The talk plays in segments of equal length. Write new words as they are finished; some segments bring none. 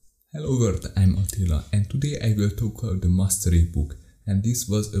Hello world, I'm Attila and today I will talk about the Mastery book, and this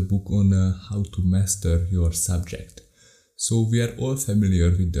was a book on how to master your subject. So we are all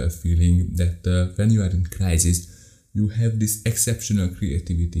familiar with the feeling that when you are in crisis you have this exceptional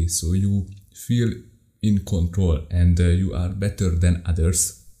creativity, so you feel in control and you are better than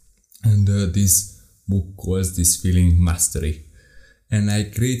others, and this book calls this feeling mastery. And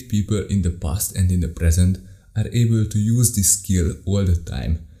like great people in the past and in the present are able to use this skill all the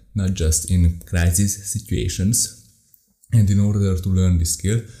time, not just in crisis situations. And in order to learn this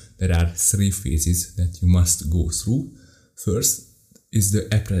skill, there are three phases that you must go through. First is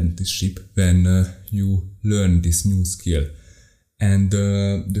the apprenticeship, when you learn this new skill, and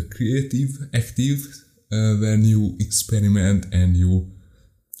the creative active, when you experiment and you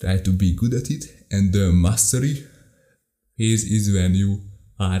try to be good at it, and the mastery phase is when you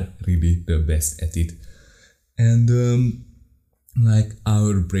are really the best at it. And like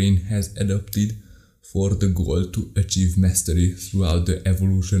our brain has adapted for the goal to achieve mastery throughout the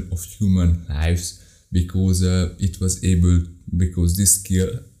evolution of human lives, because because this skill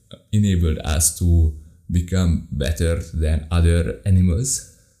enabled us to become better than other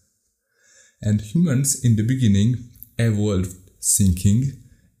animals. And humans in the beginning evolved thinking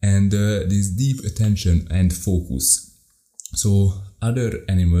and this deep attention and focus. So other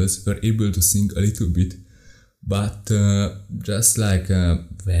animals were able to think a little bit, but just like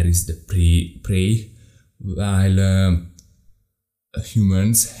where is the prey, while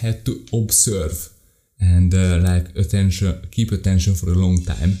humans had to observe and keep attention for a long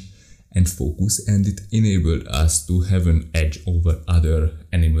time and focus, and it enabled us to have an edge over other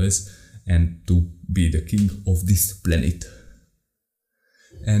animals and to be the king of this planet.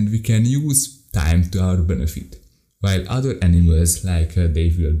 And we can use time to our benefit, while other animals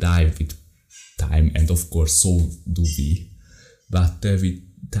they will die with time, and of course so do we. But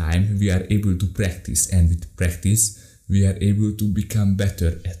with time we are able to practice, and with practice we are able to become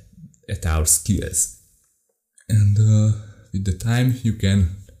better at our skills. And with the time you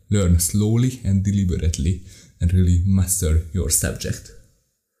can learn slowly and deliberately and really master your subject.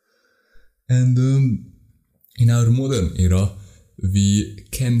 And in our modern era we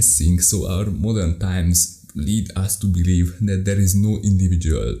can think, so our modern times lead us to believe that there is no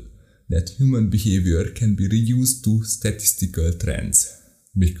individual, that human behavior can be reduced to statistical trends,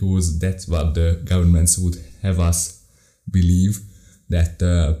 because that's what the governments would have us believe, that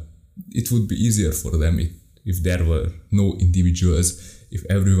it would be easier for them if there were no individuals, if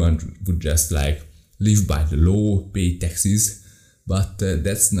everyone would just live by the law, pay taxes. But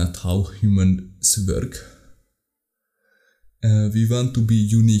that's not how humans work. We want to be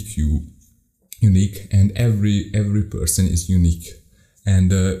unique, and every person is unique,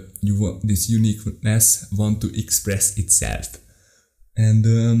 and this uniqueness want to express itself, and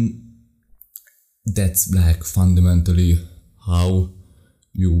that's fundamentally how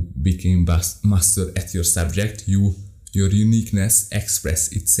you became master at your subject. Your uniqueness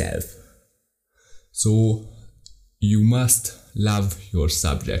express itself, so you must love your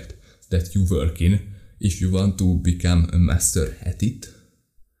subject that you work in if you want to become a master at it.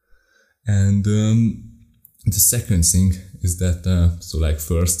 And the second thing is that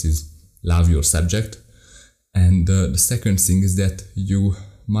first is love your subject, and the second thing is that you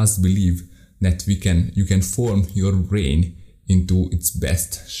must believe that you can form your brain into its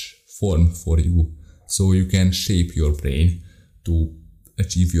best form for you, so you can shape your brain to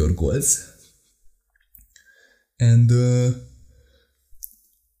achieve your goals. And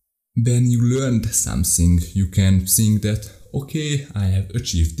when you learned something, you can think that, okay, I have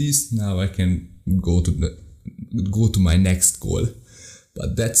achieved this, now I can go to my next goal.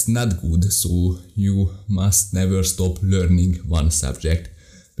 But that's not good, so you must never stop learning one subject,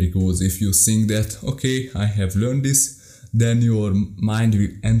 because if you think that, okay, I have learned this, then your mind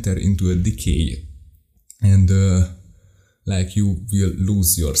will enter into a decay, and you will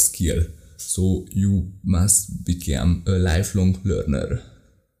lose your skill. So you must become a lifelong learner.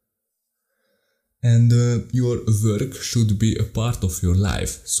 And your work should be a part of your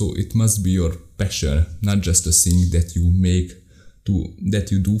life, so it must be your passion, not just a thing that you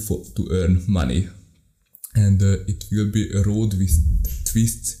do to earn money. And it will be a road with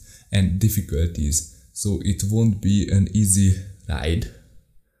twists and difficulties, so it won't be an easy ride,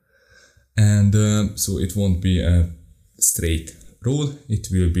 and so it won't be a straight road. It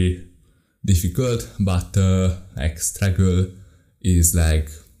will be difficult, but struggle is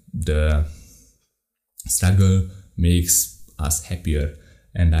the struggle makes us happier,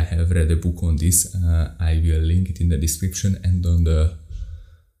 and I have read a book on this. I will link it in the description and on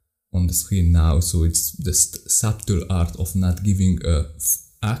the screen now. So it's the subtle art of not giving a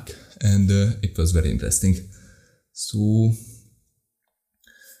Ack, and it was very interesting. So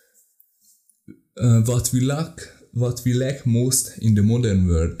what we lack most in the modern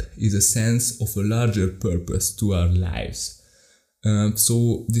world is a sense of a larger purpose to our lives.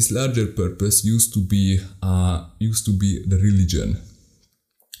 So this larger purpose used to be the religion,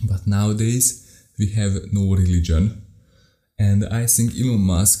 but nowadays we have no religion. And I think Elon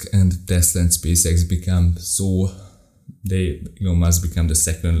Musk and Tesla and SpaceX Elon Musk became the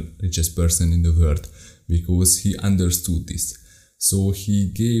second richest person in the world because he understood this. So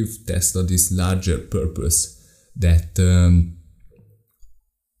he gave Tesla this larger purpose that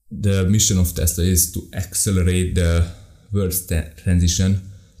the mission of Tesla is to accelerate the world's transition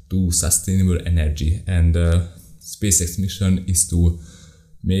to sustainable energy, and SpaceX mission is to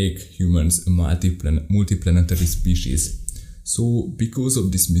make humans a multiplanetary species. So because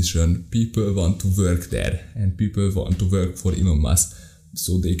of this mission, people want to work there, and people want to work for Elon Musk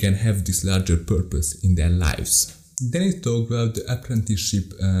so they can have this larger purpose in their lives. Then we talk about the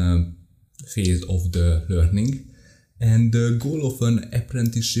apprenticeship phase of the learning. And the goal of an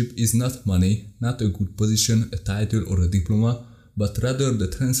apprenticeship is not money, not a good position, a title or a diploma, but rather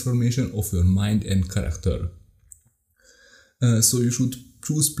the transformation of your mind and character. So you should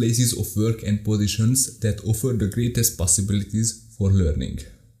choose places of work and positions that offer the greatest possibilities for learning.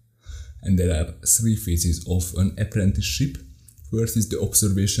 And there are 3 phases of an apprenticeship. First is the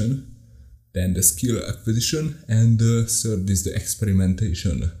observation, then the skill acquisition, and the third is the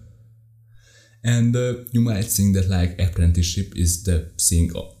experimentation. And you might think that like apprenticeship is the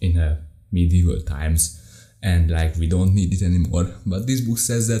thing in medieval times and like we don't need it anymore. But this book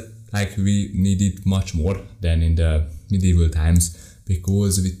says that like we need it much more than in the medieval times,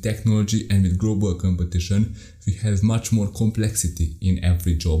 because with technology and with global competition we have much more complexity in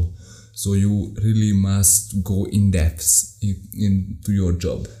every job. So you really must go in depth into your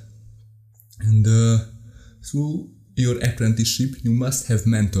job. And through your apprenticeship you must have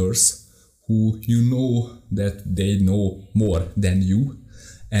mentors who you know that they know more than you,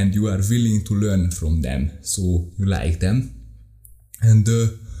 and you are willing to learn from them, so you like them. And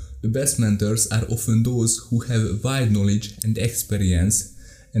the best mentors are often those who have wide knowledge and experience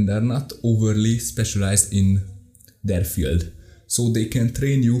and are not overly specialized in their field, so they can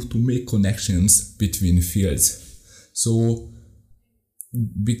train you to make connections between fields. So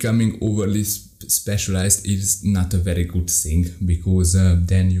becoming overly specialized is not a very good thing, because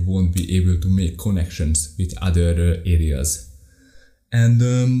then you won't be able to make connections with other areas. And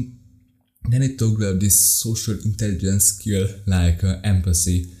then it talks about this social intelligence skill like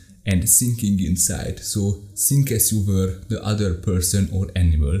empathy and thinking inside. So think as you were the other person or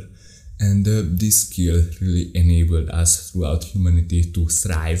animal. And this skill really enabled us throughout humanity to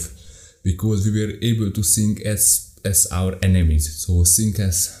thrive, because we were able to think as our enemies. So think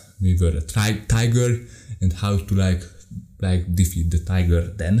as we were a tiger and how to like defeat the tiger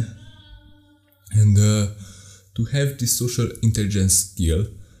then. And to have this social intelligence skill,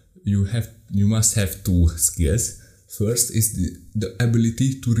 you must have 2 skills. First is the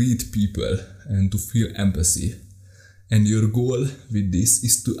ability to read people and to feel empathy. And your goal with this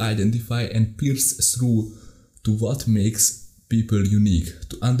is to identify and pierce through to what makes people unique,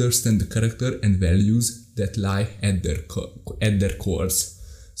 to understand the character and values that lie at their cores.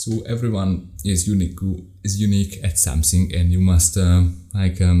 So everyone is unique at something, and you must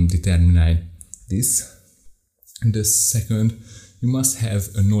determine this. And the second, you must have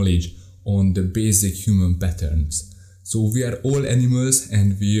a knowledge on the basic human patterns. So we are all animals,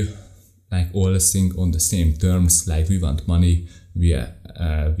 and we all think on the same terms. Like we want money, we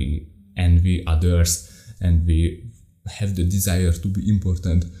envy others, and we have the desire to be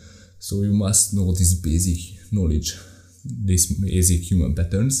important. So you must know this basic knowledge, these basic human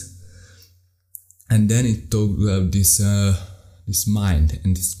patterns. And then it talks about this mind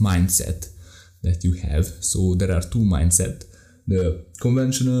and this mindset that you have. So there are 2 mindsets, the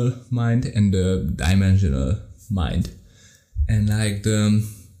conventional mind and the dimensional mind. And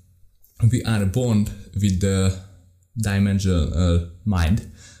we are born with the dimensional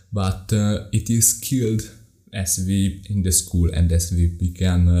mind, but it is killed as we in the school and as we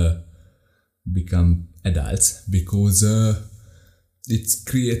become adults, because it's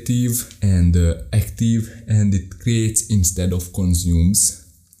creative and active, and it creates instead of consumes,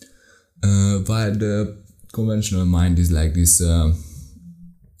 while the conventional mind is like this,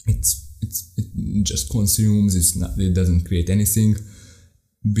 it just consumes, it doesn't create anything,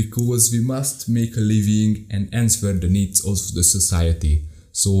 because we must make a living and answer the needs of the society.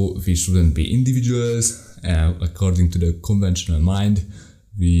 So we shouldn't be individuals. According to the conventional mind,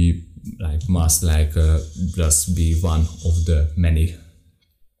 we must just be one of the many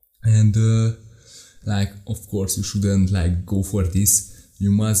And like, of course, you shouldn't like go for this.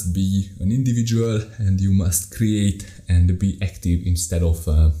 You must be an individual and you must create and be active instead of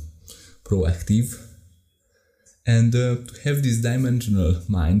proactive. And to have this dimensional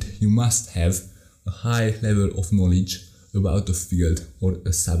mind, you must have a high level of knowledge about a field or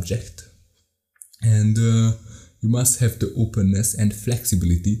a subject. And you must have the openness and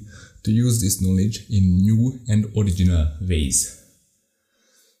flexibility to use this knowledge in new and original ways.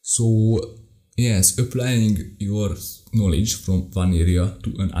 So yes, applying your knowledge from one area to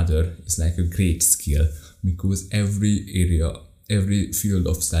another is like a great skill, because every area, every field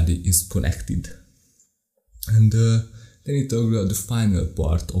of study is connected. And then you talk about the final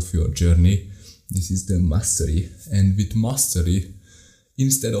part of your journey. This is the mastery. And with mastery,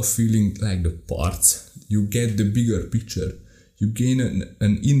 instead of feeling like the parts, you get the bigger picture. You gain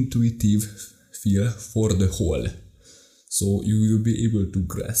an intuitive feel for the whole. So you will be able to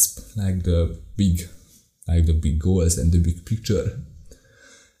grasp like the big goals and the big picture.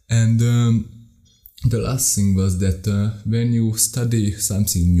 And the last thing was that when you study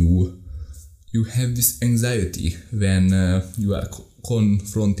something new, you have this anxiety when you are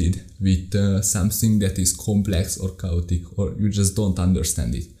confronted with something that is complex or chaotic, or you just don't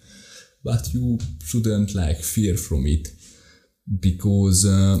understand it. But you shouldn't like fear from it, because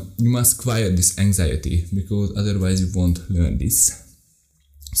you must quiet this anxiety, because otherwise you won't learn this.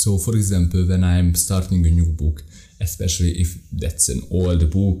 So for example, when I'm starting a new book, especially if that's an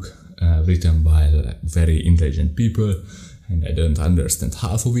old book written by like, very intelligent people and I don't understand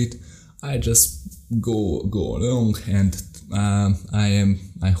half of it, I just go along, and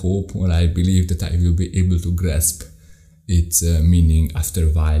I hope or I believe that I will be able to grasp its meaning after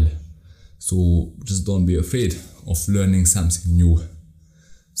a while. So just don't be afraid of learning something new.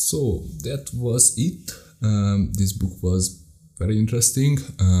 So that was it. This book was very interesting.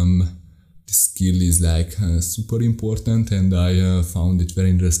 This skill is like super important, and I found it very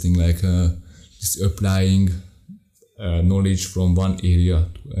interesting, like this applying knowledge from one area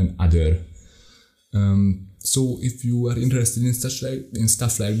to another. So if you are interested in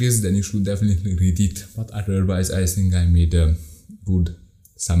stuff like this, then you should definitely read it. But otherwise, I think I made a good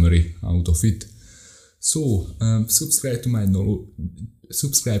summary out of it. So subscribe to my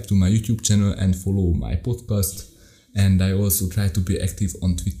YouTube channel and follow my podcast. And I also try to be active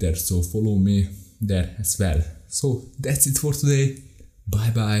on Twitter, so follow me there as well. So that's it for today.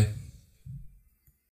 Bye bye.